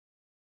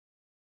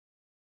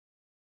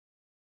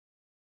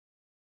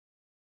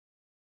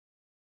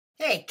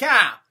Hey,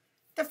 Carl,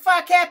 the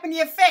fuck happened to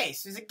your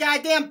face? Is it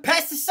goddamn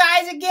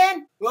pesticides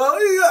again? Well,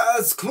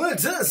 yes,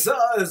 Quintus,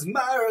 as a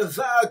matter of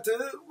fact,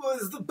 it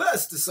was the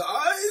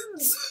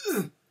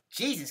pesticides.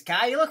 Jesus,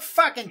 Carl, you look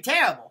fucking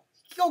terrible.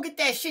 You go get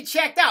that shit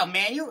checked out,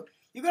 man. You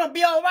gonna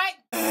be alright?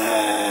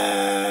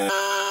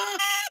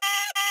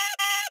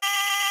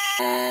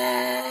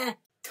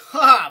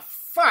 Oh,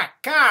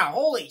 fuck, Carl,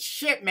 holy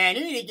shit, man.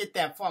 You need to get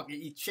that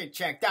fucking shit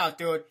checked out,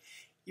 dude.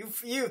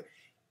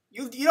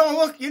 You don't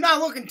look, you're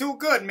not looking too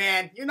good,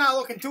 man. You're not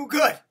looking too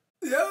good.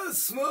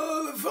 Yes,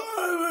 the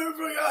farmer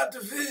forgot to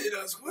feed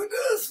us,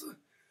 Quintus.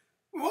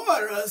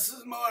 Water us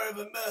is more of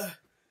a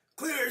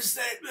clear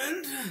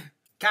statement.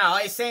 Carl, all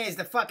you're saying is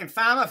the fucking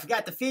farmer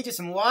forgot to feed you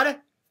some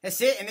water?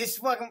 That's it, and this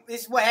is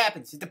what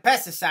happens. It's the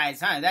pesticides,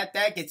 huh?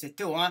 That gets it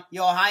too, huh?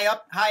 You all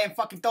high and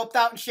fucking doped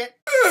out and shit?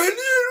 I need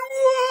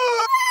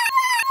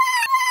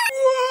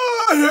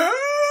water.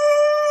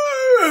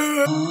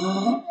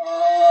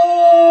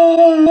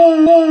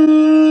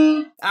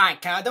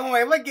 Alright, Carl, don't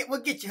worry. We'll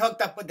get you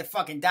hooked up with the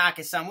fucking doc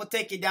or something. We'll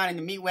take you down in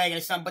the meat wagon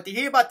or something. But to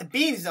hear about the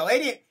beans, though,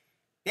 they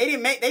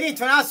didn't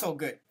turn out so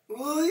good.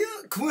 Well,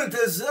 yeah,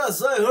 Quintus,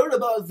 yes, I heard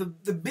about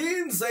the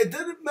beans. They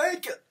didn't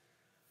make it.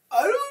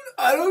 I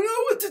don't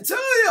know what to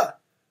tell you.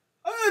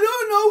 I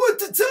don't know what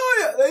to tell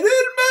you. They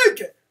didn't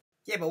make it.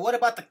 Yeah, but what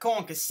about the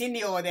corn? Because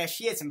Cindy over there,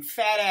 she had some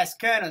fat-ass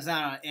kernels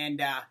on her.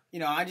 And, you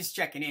know, I'm just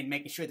checking in,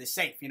 making sure they're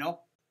safe, you know?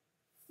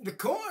 The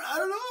corn? I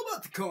don't know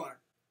about the corn.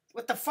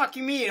 What the fuck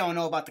you mean you don't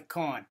know about the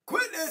corn?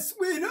 Quintus,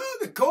 we know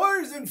the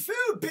corn is in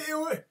field,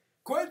 Peter.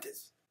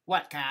 Quintus.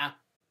 What, Carl?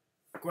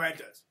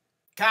 Quintus.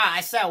 Carl,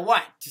 I said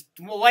what?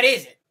 What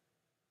is it?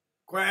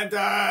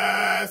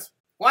 Quintus.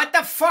 What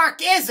the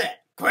fuck is it?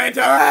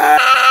 Quintus.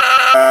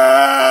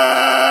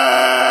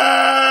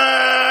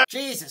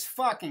 Jesus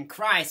fucking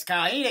Christ,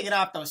 Carl. You need to get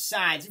off those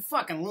sides. You're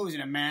fucking losing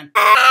it, man.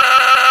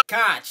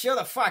 Carl, chill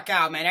the fuck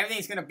out, man.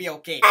 Everything's gonna be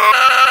okay.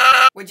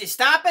 Would you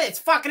stop it? It's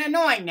fucking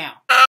annoying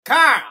now.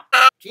 Carl!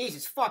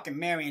 Jesus fucking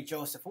Mary and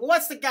Joseph.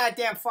 What's the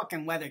goddamn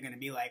fucking weather gonna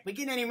be like? We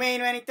getting any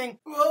rain or anything?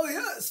 Well,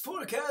 yes,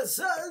 forecast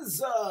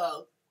says,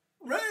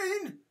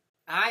 rain.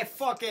 I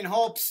fucking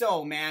hope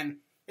so, man.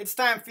 It's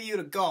time for you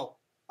to go.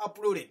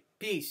 Uprooted.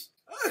 Peace.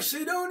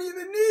 Actually, don't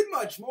even need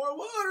much more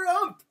water.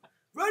 I'm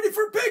ready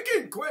for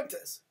picking,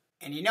 Quintus.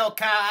 And you know,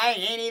 Carl, I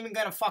ain't even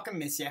gonna fucking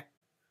miss you.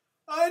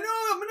 I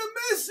know I'm gonna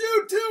miss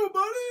you too,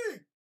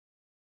 buddy.